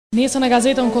Nesër në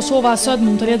gazetën Kosova Sot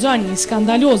mund të lexoni një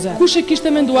skandaloze. Kush e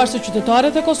kishte menduar se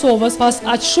qytetarët e Kosovës pas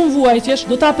aq shumë vuajtjesh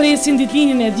do ta presin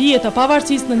ditëlindjen e dijet të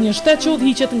pavarësisë në një shtet që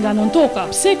udhëhiqet nga nën toka?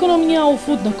 Pse ekonomia u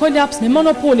fut në kolaps me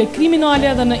monopole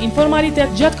kriminale dhe në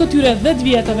informalitet gjatë këtyre 10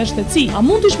 vjetëve shtetësi? A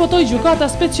mund të shpëtojë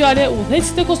gjykata speciale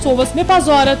udhëheqësit e Kosovës me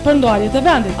pazaret për ndarjet e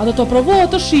vendit? A do të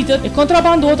provohet të shitet e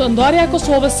kontrabandohet ndarja e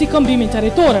Kosovës si këmbimi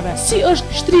territoreve? Si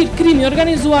është shtrir krimi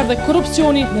organizuar dhe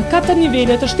korrupsioni në 4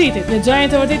 nivele të shtetit?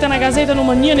 Lexojeni të vërtetën në gazetën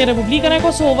numër 1 në Republikën e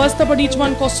Kosovës, të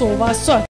përditshmën Kosova Sot.